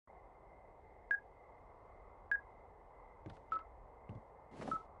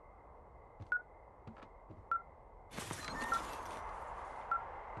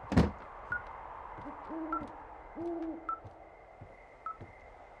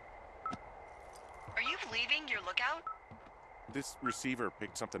leaving your lookout? This receiver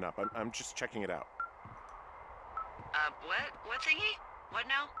picked something up. I'm just checking it out. What? What thingy? What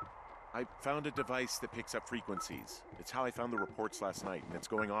now? I found a device that picks up frequencies. It's how I found the reports last night, and it's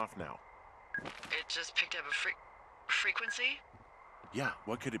going off now. It just picked up a frequency? Yeah,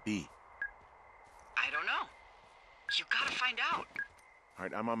 what could it be? I don't know. You gotta find out. All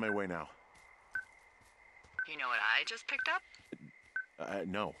right, I'm on my way now. You know what I just picked up?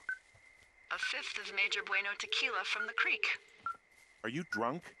 No. A fifth of Major Bueno tequila from the creek. Are you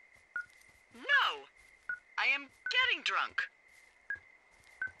drunk? No! I am getting drunk.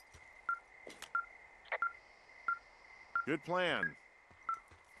 Good plan.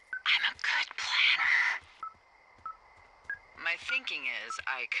 I'm a good planner. My thinking is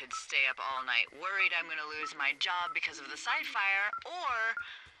I could stay up all night worried I'm gonna lose my job because of the side fire, or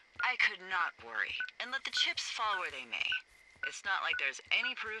I could not worry and let the chips fall where they may. It's not like there's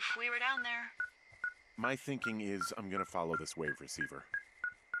any proof we were down there. My thinking is I'm gonna follow this wave receiver.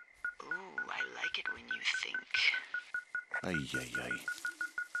 Ooh, I like it when you think. Ay, ay, ay.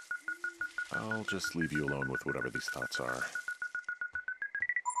 I'll just leave you alone with whatever these thoughts are.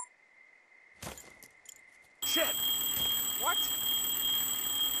 Shit! What?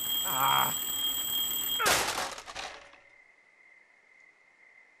 Ah!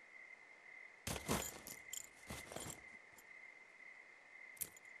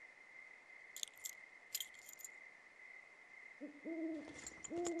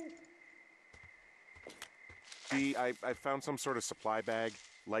 See, I found some sort of supply bag,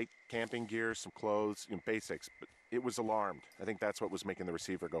 light camping gear, some clothes, basics, but it was alarmed. I think that's what was making the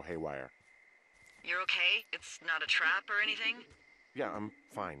receiver go haywire. You're okay? It's not a trap or anything? Yeah, I'm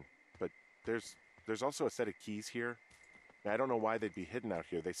fine, but there's also a set of keys here. I don't know why they'd be hidden out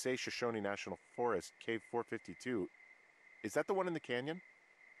here. They say Shoshone National Forest, Cave 452. Is that the one in the canyon?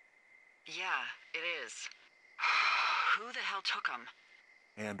 Yeah, it is. Who the hell took them?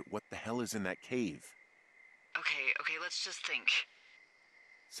 And what the hell is in that cave? Okay, let's just think.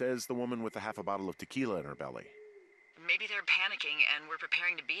 Says the woman with a half a bottle of tequila in her belly. Maybe they're panicking and we're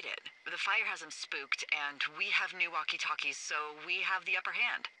preparing to beat it. The fire has them spooked, and we have new walkie-talkies, so we have the upper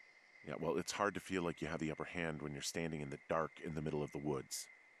hand. Yeah, well, it's hard to feel like you have the upper hand when you're standing in the dark in the middle of the woods.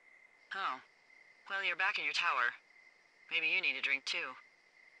 Oh. Well, you're back in your tower. Maybe you need a drink, too.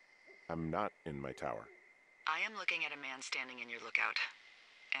 I'm not in my tower. I am looking at a man standing in your lookout.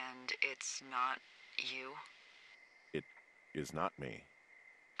 And it's not you? It is not me.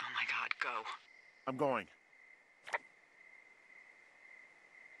 Oh my God, go. I'm going.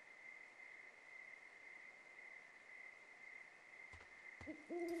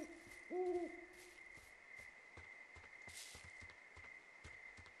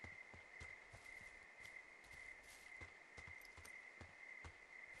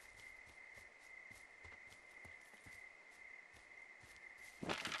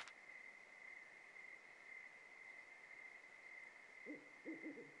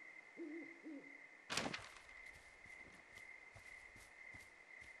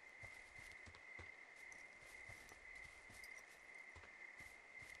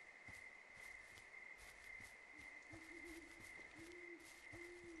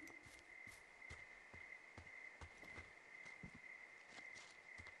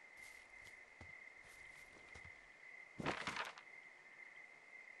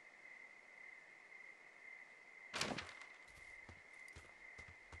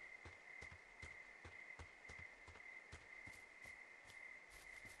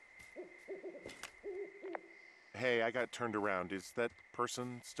 Hey, I got turned around. Is that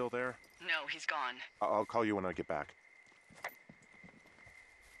person still there? No, he's gone. I'll call you when I get back.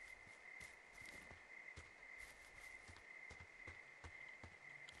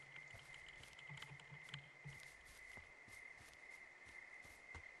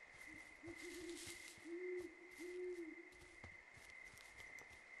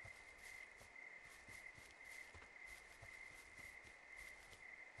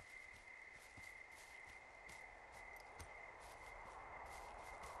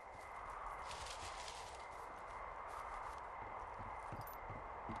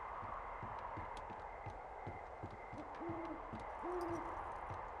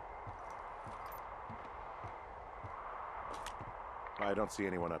 I don't see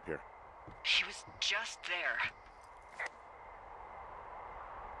anyone up here. He was just there.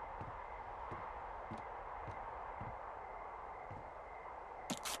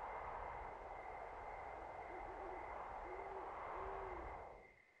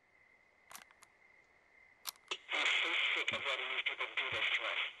 Of letting these people do this to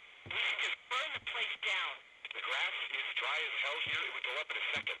us. We should just burn the place down. The grass is dry as hell here. It would go up in a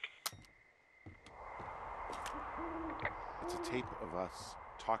second. It's a tape of us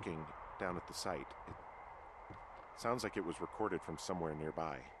talking down at the site. It sounds like it was recorded from somewhere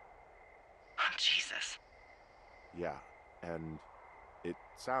nearby. Oh, Jesus. Yeah, and it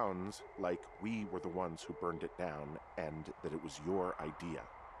sounds like we were the ones who burned it down and that it was your idea.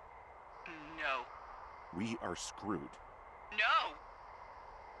 No. We are screwed. No!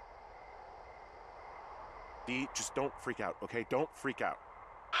 Dee, just don't freak out, okay? Don't freak out.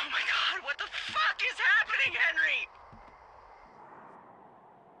 Oh my God, what the fuck is happening, Henry?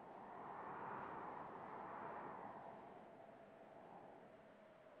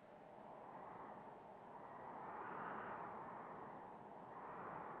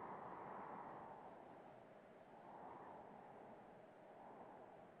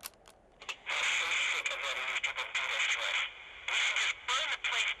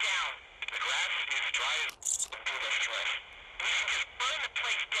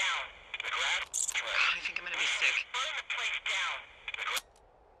 God, I think I'm gonna be sick.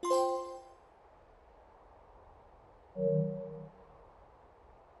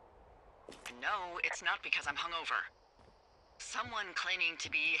 No, it's not because I'm hungover. Someone claiming to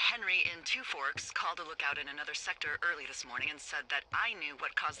be Henry in Two Forks called a lookout in another sector early this morning and said that I knew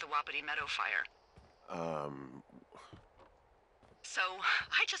what caused the Wapiti Meadow fire. So,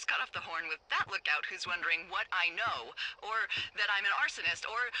 I just got off the horn with that lookout who's wondering what I know, or that I'm an arsonist,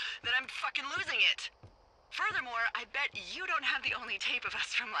 or that I'm fucking losing it. Furthermore, I bet you don't have the only tape of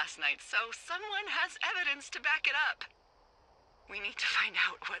us from last night, so someone has evidence to back it up. We need to find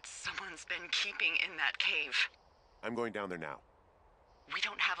out what someone's been keeping in that cave. I'm going down there now. We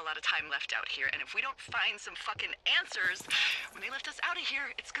don't have a lot of time left out here, and if we don't find some fucking answers, when they lift us out of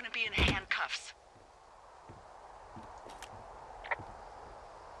here, it's gonna be in handcuffs.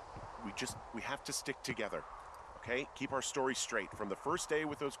 We have to stick together, okay? Keep our story straight. From the first day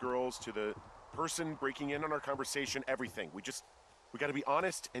with those girls to the person breaking in on our conversation, everything. We gotta be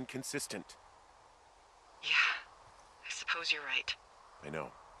honest and consistent. Yeah, I suppose you're right. I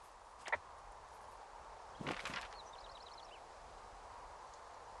know.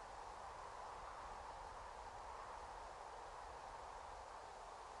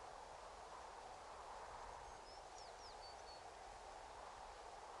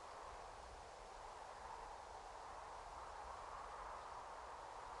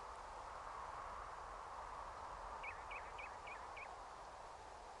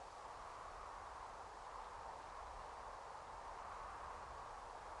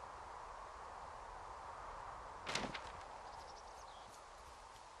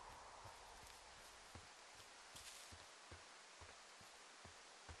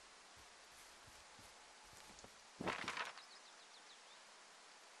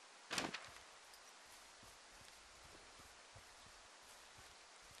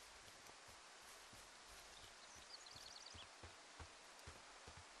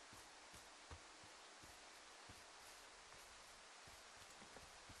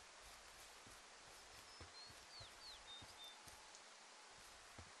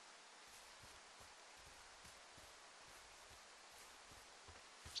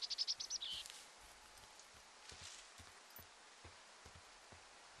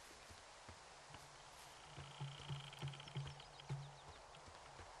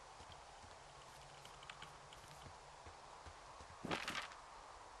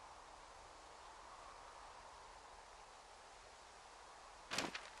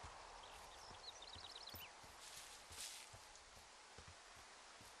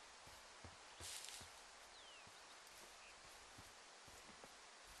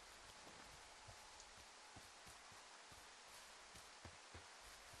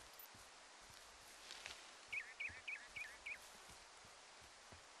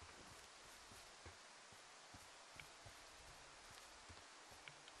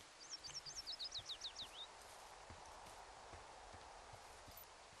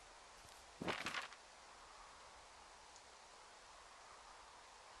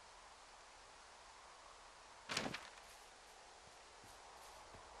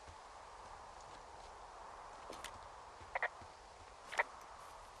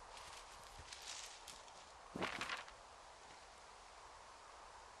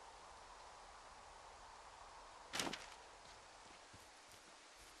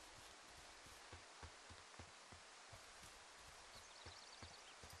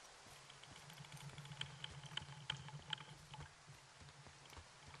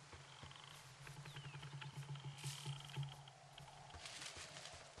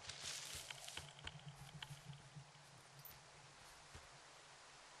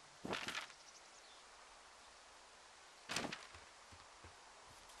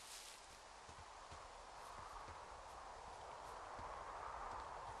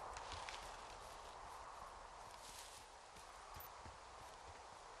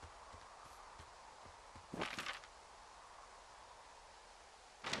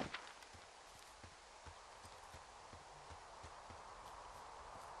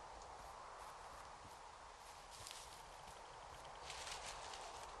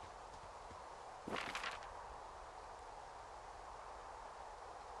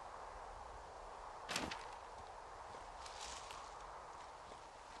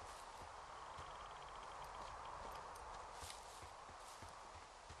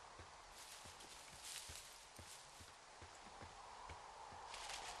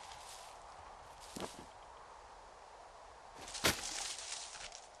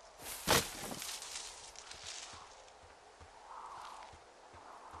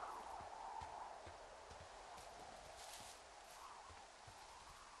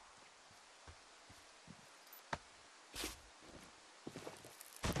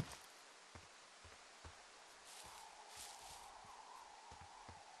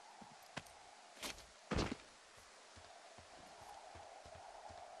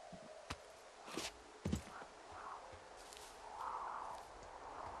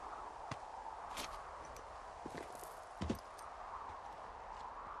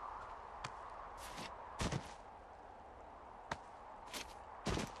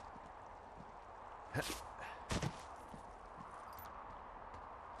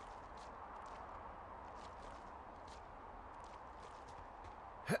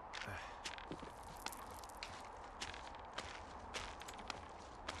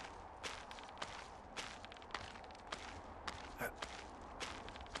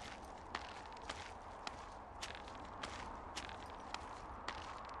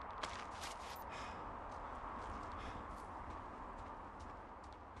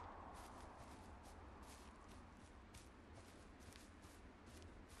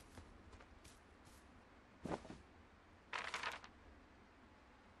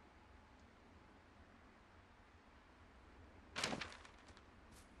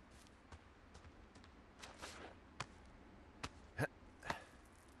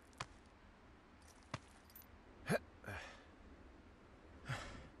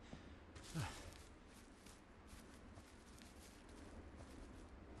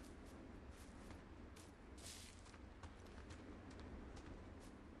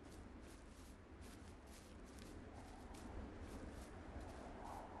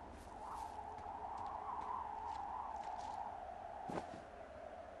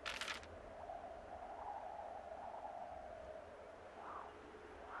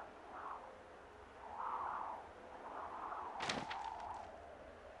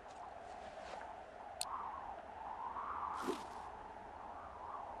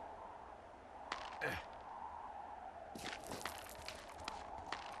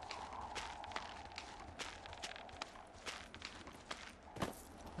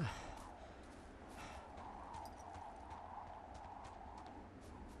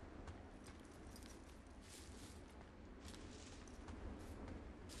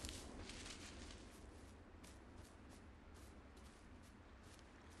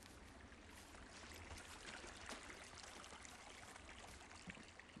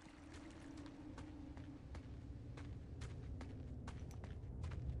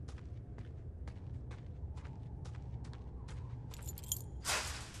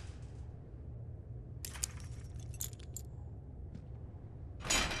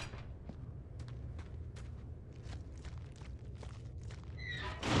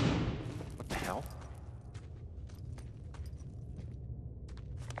 What the hell?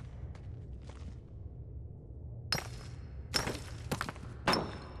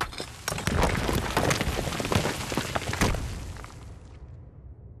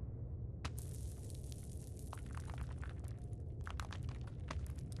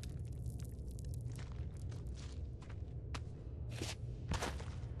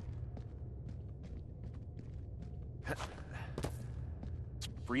 It's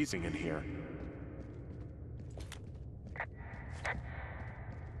freezing in here.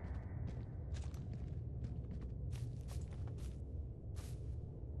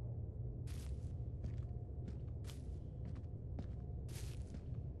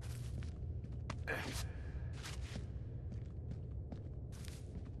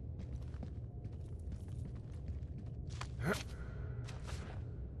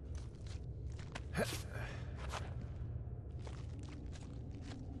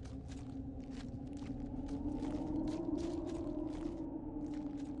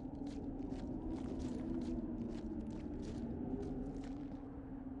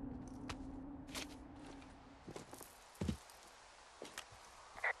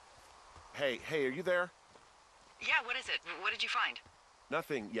 Hey, are you there? Yeah, what is it? What did you find?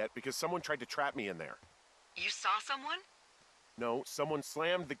 Nothing yet, because someone tried to trap me in there. You saw someone? No, someone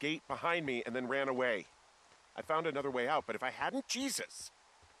slammed the gate behind me and then ran away. I found another way out, but if I hadn't, Jesus!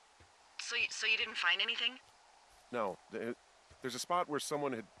 So you didn't find anything? No, there's a spot where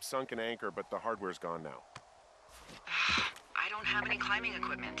someone had sunk an anchor, but the hardware's gone now. I don't have any climbing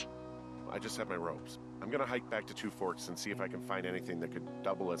equipment. I just have my ropes. I'm gonna hike back to Two Forks and see if I can find anything that could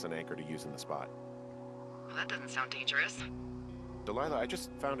double as an anchor to use in the spot. Well, that doesn't sound dangerous. Delilah, I just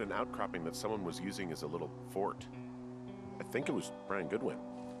found an outcropping that someone was using as a little fort. I think it was Brian Goodwin.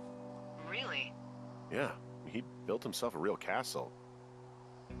 Really? Yeah, he built himself a real castle.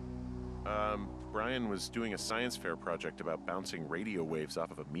 Brian was doing a science fair project about bouncing radio waves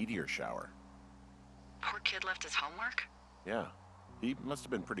off of a meteor shower. Poor kid left his homework? Yeah, he must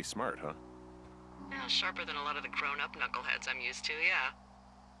have been pretty smart, huh? Yeah, sharper than a lot of the grown-up knuckleheads I'm used to, yeah.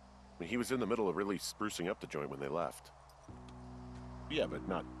 I mean, he was in the middle of really sprucing up the joint when they left. Yeah, but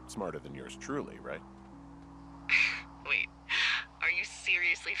not smarter than yours truly, right? Wait, are you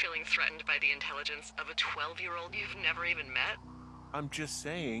seriously feeling threatened by the intelligence of a 12-year-old you've never even met? I'm just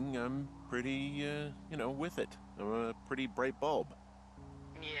saying, I'm pretty, with it. I'm a pretty bright bulb.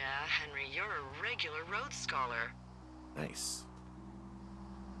 Yeah, Henry, you're a regular Rhodes Scholar. Nice.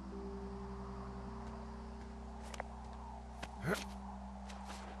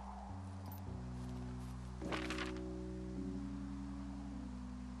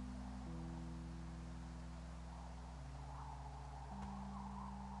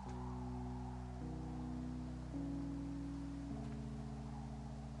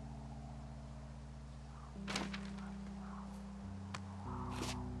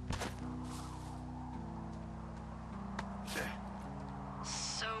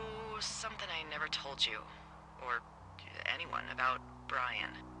 I never told you, or anyone, about Brian.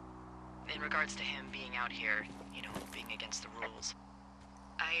 In regards to him being out here, you know, being against the rules.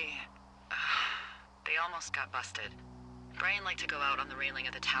 They almost got busted. Brian liked to go out on the railing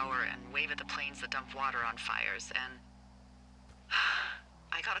of the tower and wave at the planes that dump water on fires, and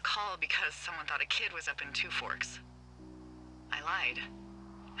I got a call because someone thought a kid was up in Two Forks. I lied,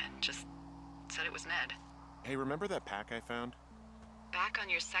 and just said it was Ned. Hey, remember that pack I found? Back on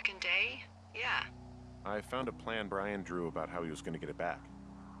your second day? Yeah. I found a plan Brian drew about how he was going to get it back.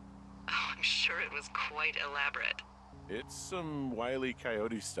 Oh, I'm sure it was quite elaborate. It's some Wile E.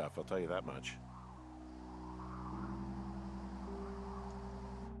 Coyote stuff, I'll tell you that much.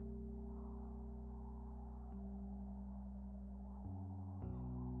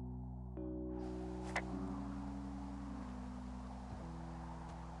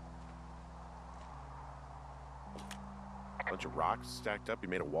 Bunch of rocks stacked up. He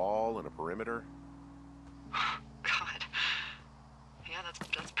made a wall and a perimeter. God. Yeah,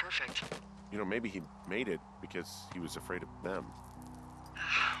 that's perfect. You know, maybe he made it because he was afraid of them.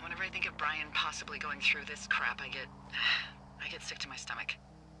 Whenever I think of Brian possibly going through this crap, I get sick to my stomach.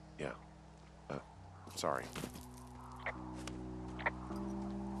 Yeah. Sorry.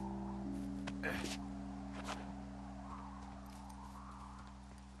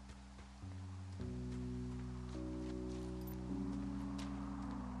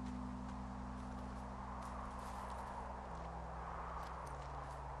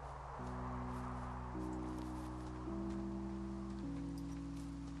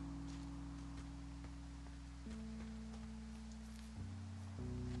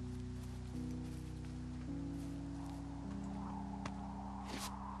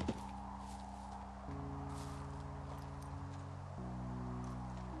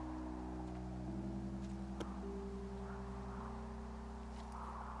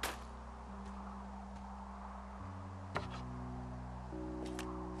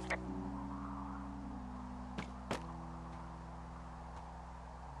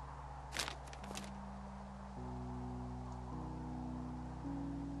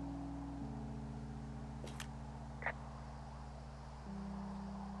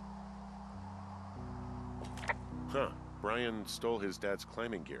 Huh. Brian stole his dad's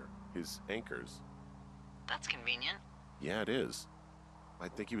climbing gear, his anchors. That's convenient. Yeah, it is. I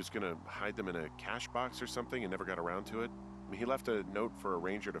think he was gonna hide them in a cash box or something and never got around to it. I mean, he left a note for a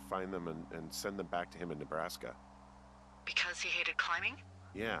ranger to find them and send them back to him in Nebraska. Because he hated climbing?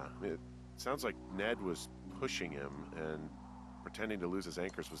 Yeah, it sounds like Ned was pushing him, and pretending to lose his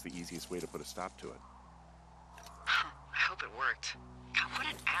anchors was the easiest way to put a stop to it. I hope it worked. God, what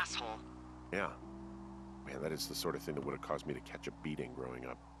an asshole. Yeah. Man, that is the sort of thing that would have caused me to catch a beating growing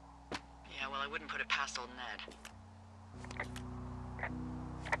up. Yeah, well, I wouldn't put it past old Ned.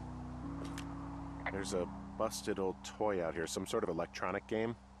 There's a busted old toy out here, some sort of electronic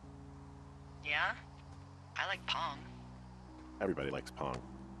game. Yeah? I like Pong. Everybody likes Pong.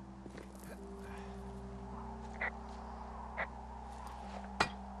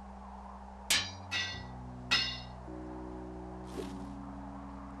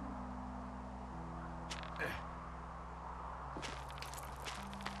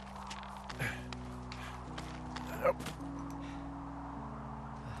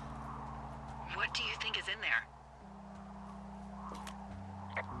 What do you think is in there?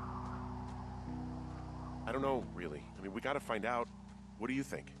 I don't know, really. I mean, we gotta find out. What do you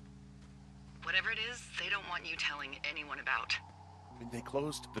think? Whatever it is, they don't want you telling anyone about. I mean, they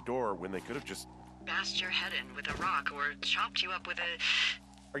closed the door when they could have just... Bashed your head in with a rock or chopped you up with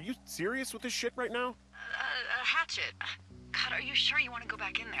Are you serious with this shit right now? a hatchet. God, are you sure you want to go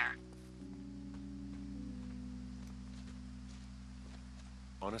back in there?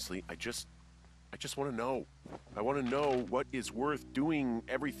 Honestly, I just want to know. I want to know what is worth doing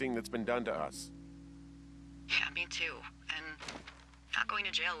everything that's been done to us. Yeah, me too. And not going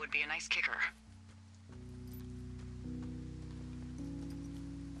to jail would be a nice kicker.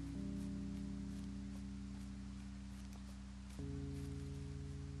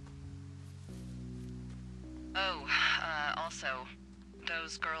 Oh, also,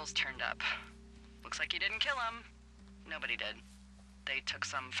 those girls turned up. Looks like you didn't kill them. Nobody did. They took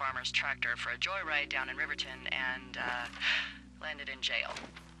some farmer's tractor for a joyride down in Riverton and, landed in jail.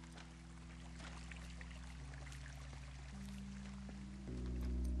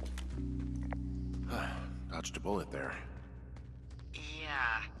 Dodged a bullet there.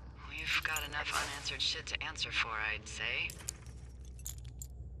 Yeah, we've got enough unanswered shit to answer for, I'd say.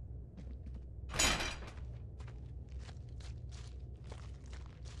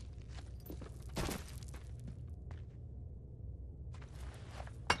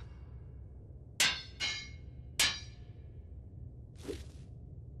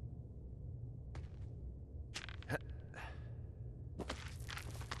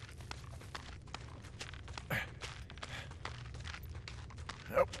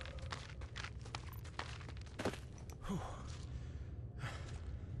 Oh.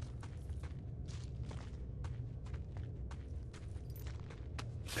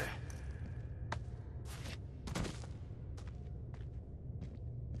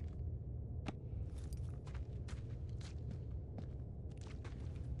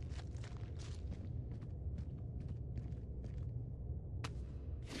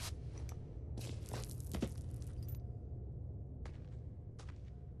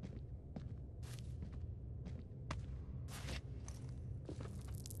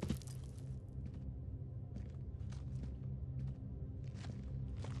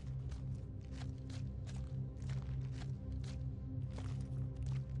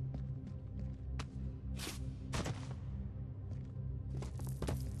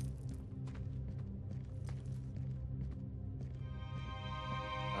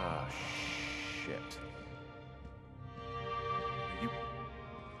 Ah, shit. Are you...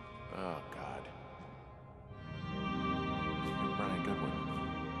 Oh, God. You're Brian Goodwin.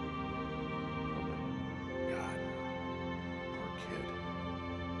 Oh, my God. Poor kid.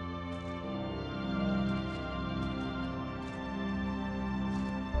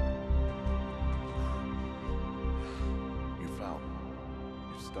 You fell.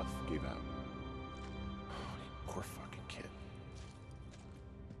 Your stuff gave out. Oh, you poor fucking kid.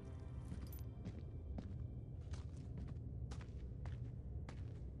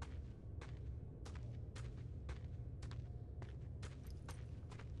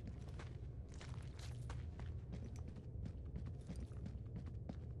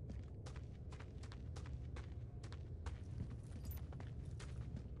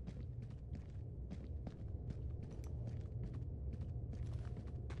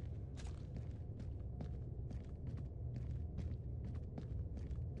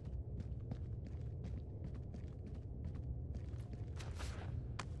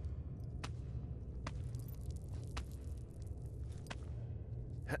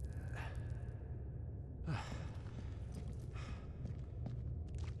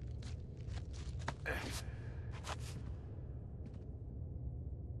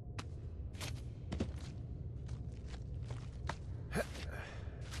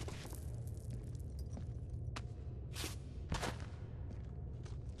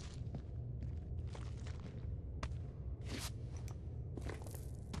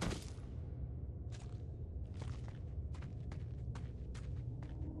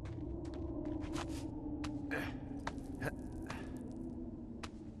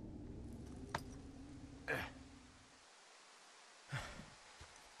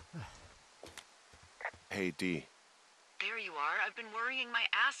 Hey, D. There you are. I've been worrying my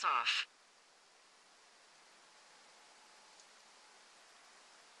ass off.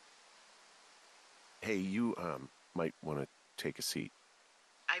 Hey, you, might want to take a seat.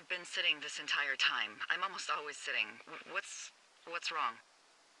 I've been sitting this entire time. I'm almost always sitting. What's wrong?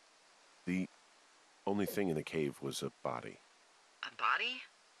 The only thing in the cave was a body. A body?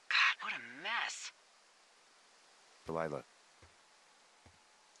 God, what a mess. Delilah.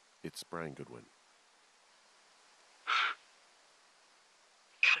 It's Brian Goodwin.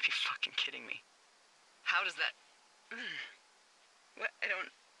 Gotta be fucking kidding me. How does that... What? I don't...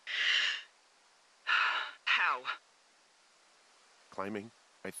 How? Climbing,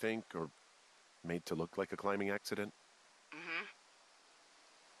 I think, or made to look like a climbing accident. Mm-hmm.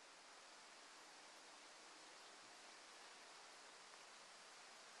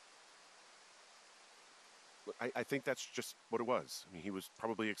 Look, I think that's just what it was. I mean, he was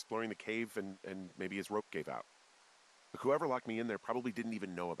probably exploring the cave and maybe his rope gave out. But whoever locked me in there probably didn't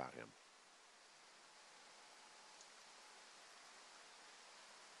even know about him.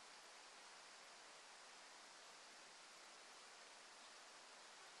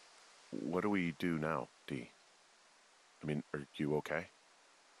 What do we do now, Dee? I mean, are you okay?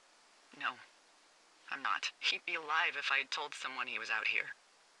 No, I'm not. He'd be alive if I had told someone he was out here.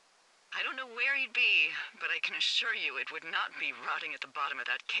 I don't know where he'd be, but I can assure you it would not be rotting at the bottom of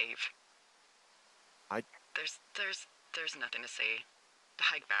that cave. There's nothing to say.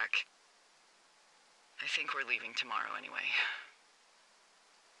 Hike back. I think we're leaving tomorrow anyway.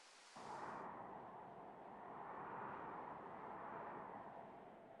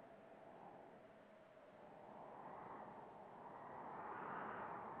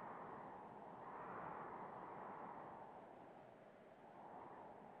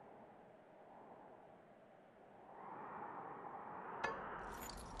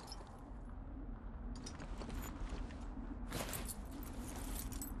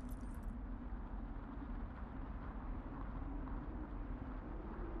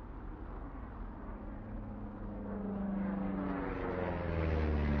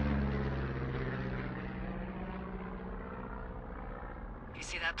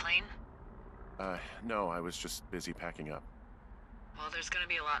 see that plane? No, I was just busy packing up. Well, there's gonna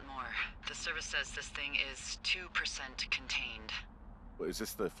be a lot more. The service says this thing is 2% contained. Is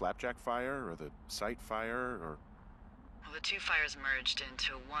this the Flapjack fire, or the site fire, or... Well, the two fires merged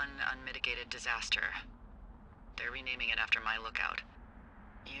into one unmitigated disaster. They're renaming it after my lookout.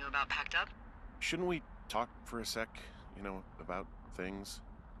 You about packed up? Shouldn't we talk for a sec, you know, about things?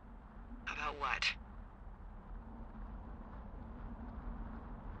 About what?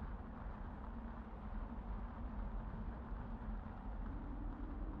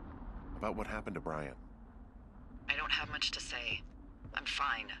 About what happened to Brian? I don't have much to say. I'm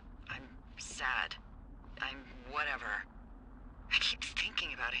fine. I'm sad. I'm whatever. I keep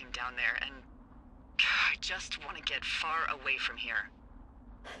thinking about him down there, and I just want to get far away from here.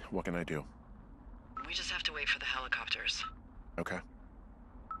 What can I do? We just have to wait for the helicopters. Okay.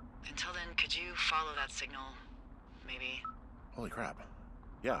 Until then, could you follow that signal? Maybe? Holy crap.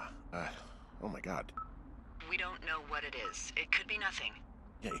 Yeah, oh my god. We don't know what it is. It could be nothing.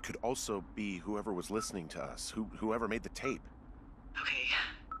 Yeah, it could also be whoever was listening to us, whoever made the tape. Okay.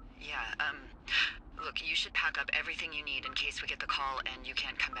 Yeah, look, you should pack up everything you need in case we get the call and you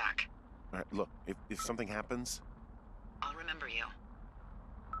can't come back. All right, look, if something happens... I'll remember you.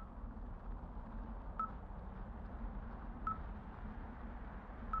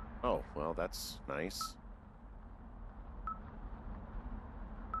 Oh, well, that's nice.